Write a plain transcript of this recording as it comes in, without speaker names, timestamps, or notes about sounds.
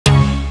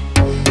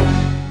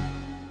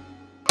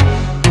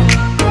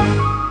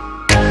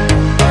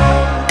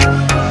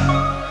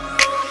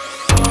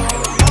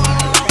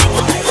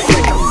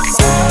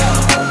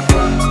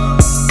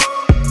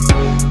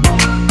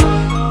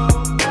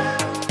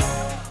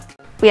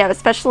we have a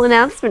special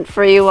announcement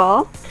for you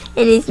all.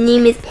 And his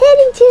name is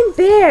Paddington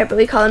Bear, but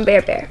we call him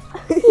Bear Bear.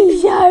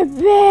 He's our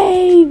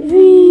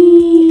baby.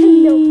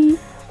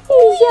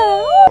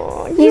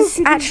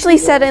 He's actually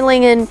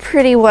settling in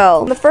pretty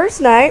well. The first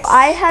night,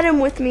 I had him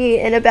with me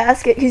in a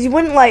basket because you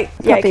wouldn't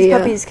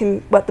puppies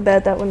can wet the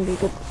bed. That wouldn't be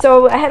good.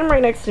 So I had him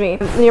right next to me,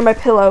 near my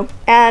pillow,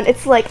 and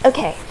it's like,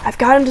 okay, I've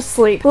got him to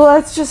sleep. Well,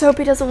 let's just hope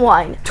he doesn't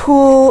whine.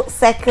 2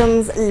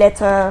 seconds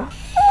later,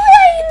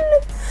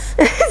 whine.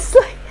 It's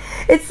like,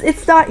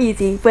 it's not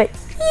easy, but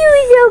he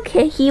was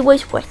okay. He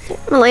was worth it.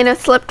 Marlana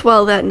slept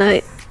well that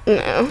night.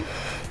 No,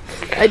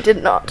 I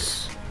did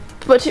not.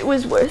 But it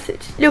was worth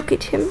it. Look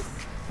at him.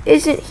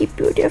 Isn't he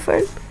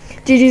beautiful?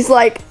 Gigi's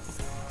like,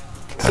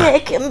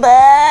 take him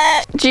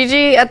back.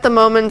 Gigi at the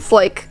moment's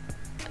like,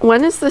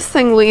 when is this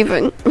thing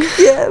leaving?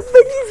 Yeah,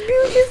 but he's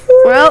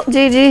beautiful. Well,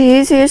 Gigi,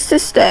 he's here to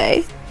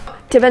stay.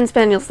 Tibetan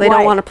Spaniels, they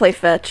don't want to play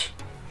fetch.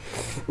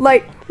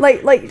 Like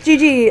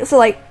Gigi, so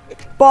like,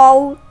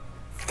 ball,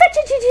 fetch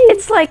it, Gigi.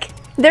 It's like,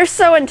 they're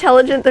so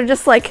intelligent, they're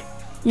just like,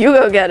 you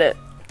go get it.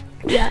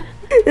 Yeah.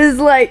 It's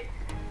like,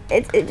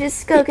 it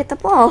just go get the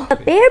ball. A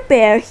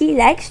Bear, he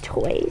likes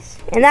toys.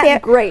 And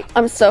that's great.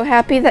 I'm so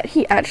happy that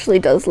he actually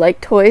does like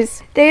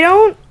toys. They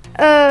don't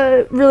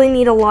really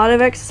need a lot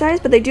of exercise,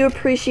 but they do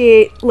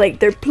appreciate like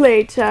their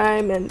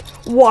playtime and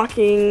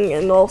walking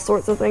and all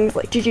sorts of things.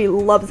 Like Gigi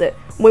loves it.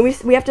 When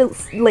we have to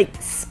like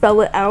spell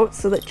it out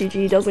so that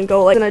Gigi doesn't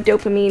go like in a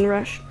dopamine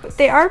rush.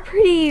 They are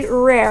pretty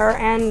rare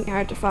and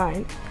hard to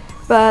find.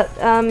 But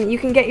you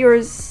can get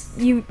yours,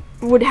 you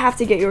would have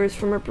to get yours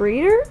from a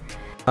breeder.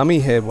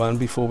 Mummy had one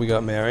before we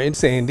got married,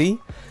 Sandy,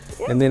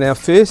 and then our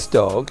first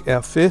dog,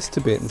 our first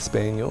Tibetan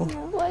Spaniel,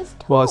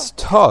 was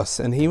Toss,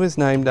 and he was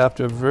named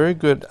after a very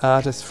good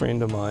artist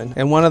friend of mine.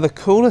 And one of the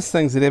coolest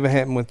things that ever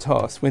happened with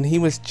Toss, when he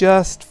was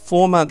just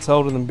 4 months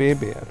older than Bear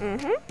Bear,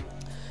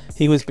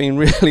 he was being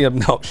really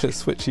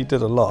obnoxious, which he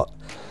did a lot.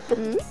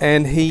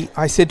 And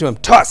I said to him,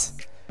 Toss,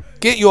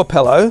 get your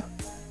pillow,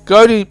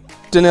 go to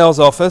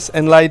Danelle's office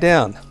and lay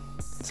down.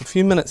 It's a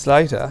few minutes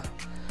later,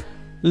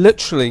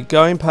 literally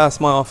going past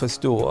my office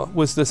door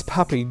was this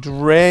puppy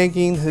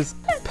dragging his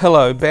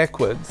pillow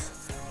backwards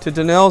to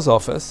Danelle's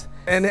office,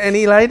 and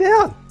he lay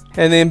down.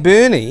 And then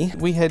Bernie,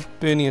 we had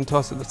Bernie and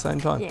Toss at the same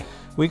time. Yeah.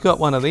 We got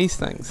one of these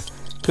things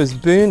because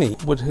Bernie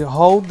would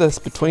hold this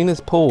between his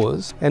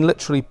paws and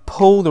literally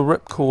pull the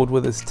ripcord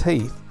with his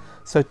teeth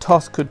so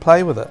Toss could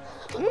play with it.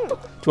 Do you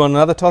want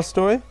another Toss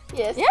story?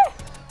 Yes. Yeah.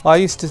 I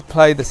used to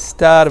play the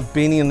start of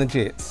Benny and the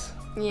Jets.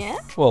 Yeah.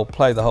 Well,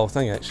 play the whole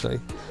thing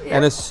actually. Yeah.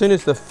 And as soon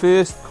as the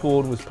first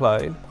chord was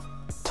played,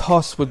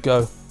 Toss would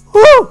go,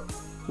 whoo!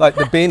 Like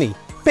the Benny,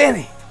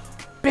 Benny,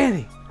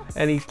 Benny.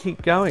 And he'd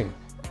keep going.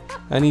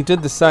 And he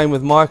did the same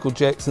with Michael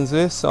Jackson's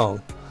Earth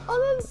Song.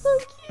 Oh, that's so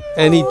cute.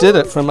 And he did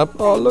it from up,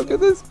 oh, look at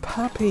this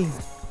puppy.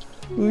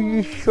 Oh,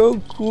 you're so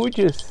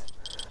gorgeous.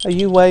 Are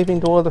you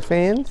waving to all the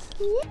fans?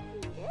 Yeah.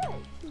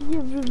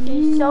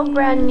 He's so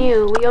brand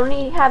new. We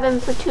only have him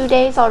for 2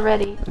 days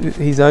already.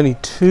 He's only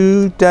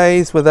 2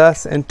 days with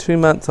us and 2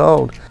 months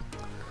old.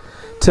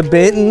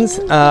 Tibetans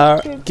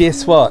are,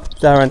 guess what?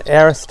 They're an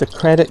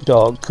aristocratic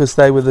dog because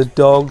they were the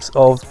dogs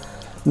of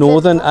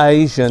Northern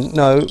Asian,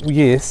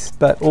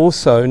 but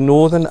also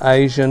Northern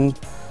Asian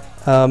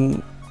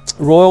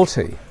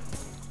royalty.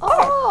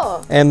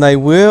 Oh. And they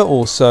were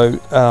also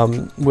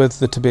with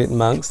the Tibetan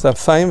monks. They're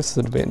famous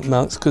for the Tibetan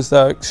monks because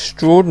they're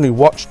extraordinary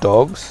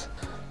watchdogs.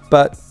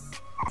 But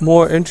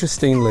more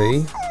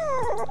interestingly,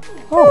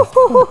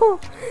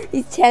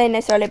 he's telling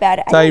us all about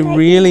it. They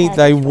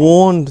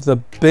warned the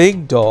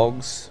big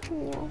dogs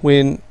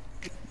when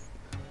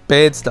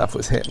bad stuff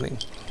was happening.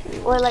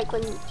 Or like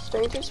when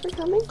strangers were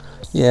coming?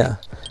 Yeah.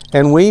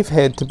 And we've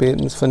had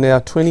Tibetans for now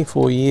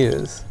 24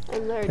 years.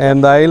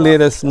 And they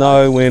let us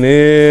know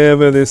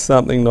whenever there's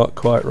something not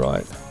quite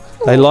right.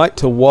 They like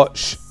to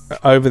watch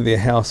over their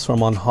house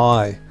from on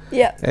high.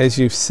 Yeah. As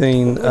you've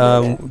seen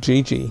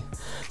Gigi.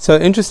 So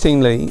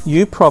interestingly,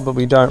 you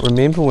probably don't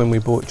remember when we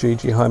brought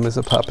Gigi home as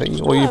a puppy,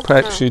 or you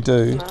perhaps you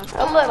do.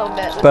 A little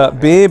bit.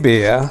 But Bear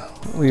Bear,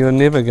 you're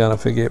never going to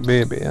forget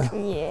Bear Bear.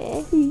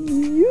 Yeah.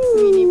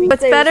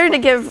 It's better to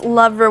give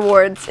love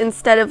rewards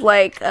instead of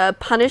like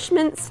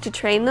punishments to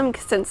train them,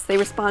 since they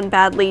respond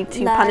badly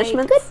to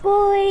punishments. Good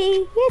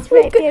boy. Yes,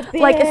 right, Bear Bear.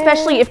 Like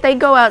especially if they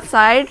go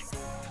outside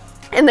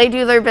and they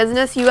do their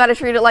business, you got to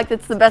treat it like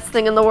it's the best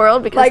thing in the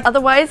world, because like,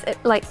 otherwise,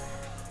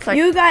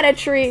 you gotta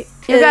treat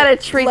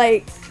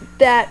like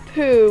that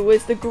poo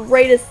was the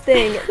greatest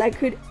thing that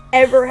could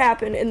ever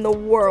happen in the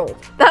world.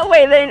 That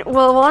way they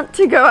will want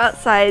to go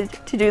outside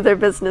to do their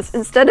business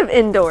instead of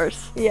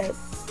indoors.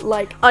 Yes,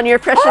 like on your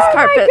precious carpets.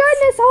 Oh my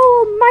goodness,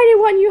 oh almighty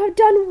one, you have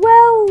done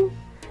well.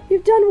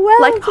 You've done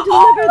well like, to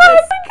deliver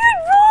this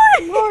good boy.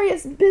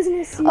 glorious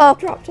business you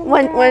dropped on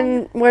the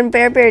ground. When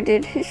Bear Bear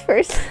did his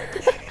first.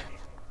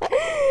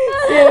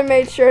 Sienna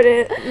made sure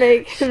to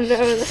make him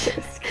know that it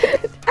was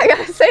good. I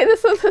gotta say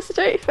this with a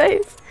straight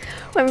face.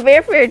 When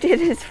Bear Bear did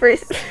his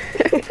first...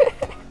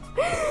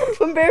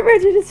 When Bear Bear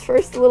did his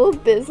first little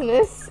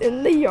business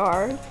in the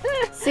yard,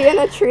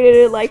 Sienna treated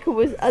it like it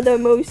was the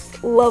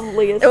most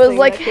loveliest. It was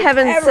like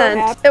heaven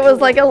sent. It was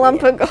like a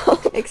lump of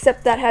gold.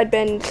 Except that had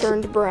been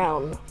turned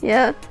brown.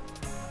 Yeah.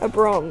 A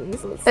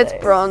bronze, let's It's say.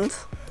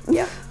 bronze.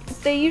 Yeah.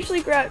 They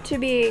usually grow up to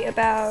be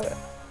about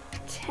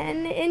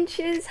 10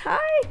 inches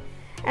high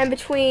and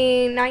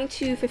between 9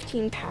 to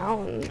 15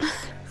 pounds.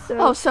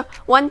 So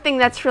one thing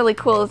that's really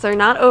cool is they're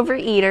not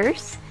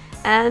overeaters,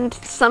 and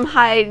some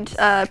hide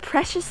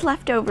precious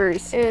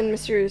leftovers in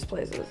mysterious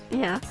places.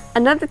 Yeah.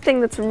 Another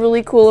thing that's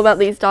really cool about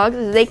these dogs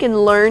is they can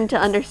learn to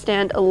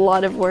understand a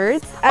lot of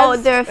words.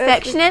 They're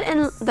affectionate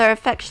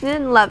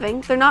and loving.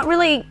 They're not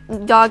really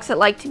dogs that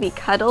like to be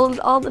cuddled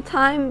all the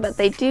time, but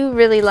they do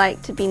really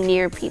like to be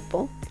near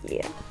people.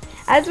 Yeah.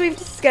 As we've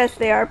discussed,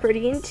 they are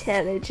pretty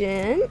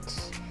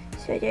intelligent.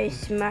 So they're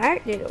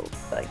smart little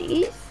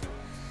buddies.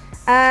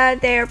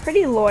 They are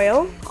pretty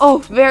loyal. Oh,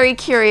 very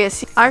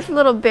curious. Our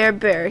little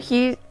Bear,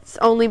 he's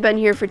only been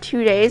here for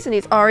 2 days and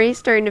he's already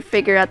starting to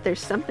figure out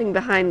there's something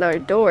behind our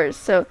doors.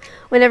 So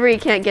whenever he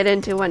can't get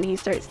into one, he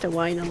starts to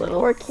whine a little.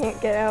 Or can't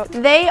get out.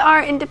 They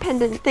are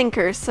independent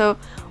thinkers, so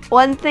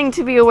one thing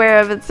to be aware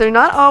of is they're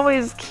not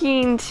always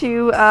keen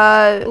to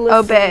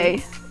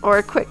obey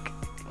or quick.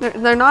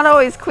 They're not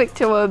always quick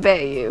to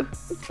obey you.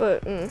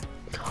 But,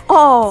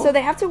 Oh. So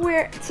they have to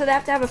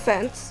have a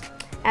fence.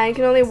 And you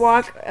can only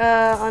walk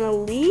on a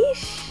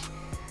leash.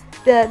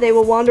 They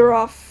will wander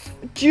off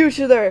due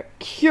to their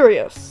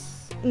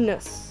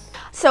curiousness.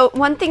 So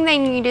one thing they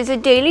need is a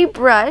daily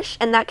brush,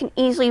 and that can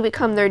easily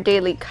become their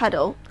daily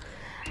cuddle.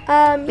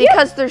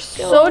 Because they're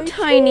so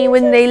tiny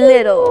when they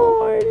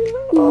little.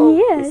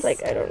 Yes. It's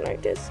like, I don't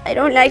like this. I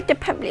don't like the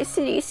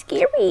publicity. It's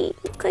scary.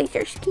 Like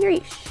they're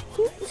scary.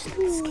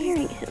 It's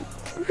scaring him.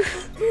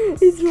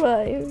 He's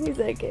fine. He's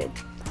okay.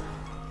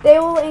 They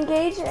will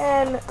engage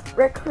in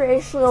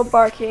recreational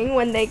barking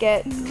when they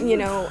get,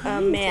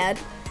 mad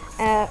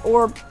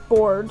or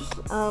bored.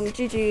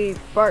 Gigi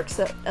barks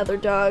at other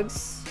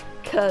dogs,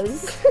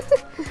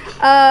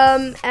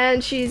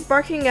 and she's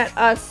barking at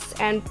us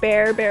and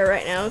Bear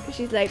right now because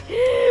she's like,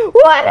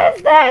 "What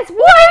is this?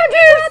 Why did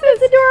you let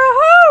the door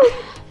home?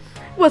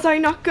 Was I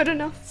not good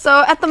enough?"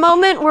 So at the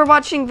moment, we're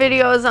watching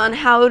videos on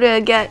how to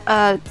get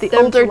the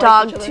older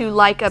dog to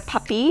like a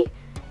puppy,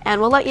 and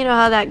we'll let you know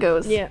how that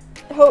goes. Yeah.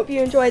 Hope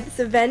you enjoyed this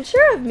adventure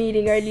of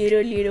meeting our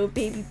little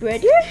baby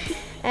brother,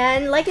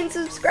 and like and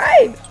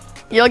subscribe.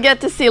 You'll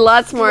get to see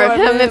lots more of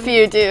him if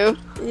you do.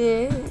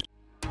 Yeah.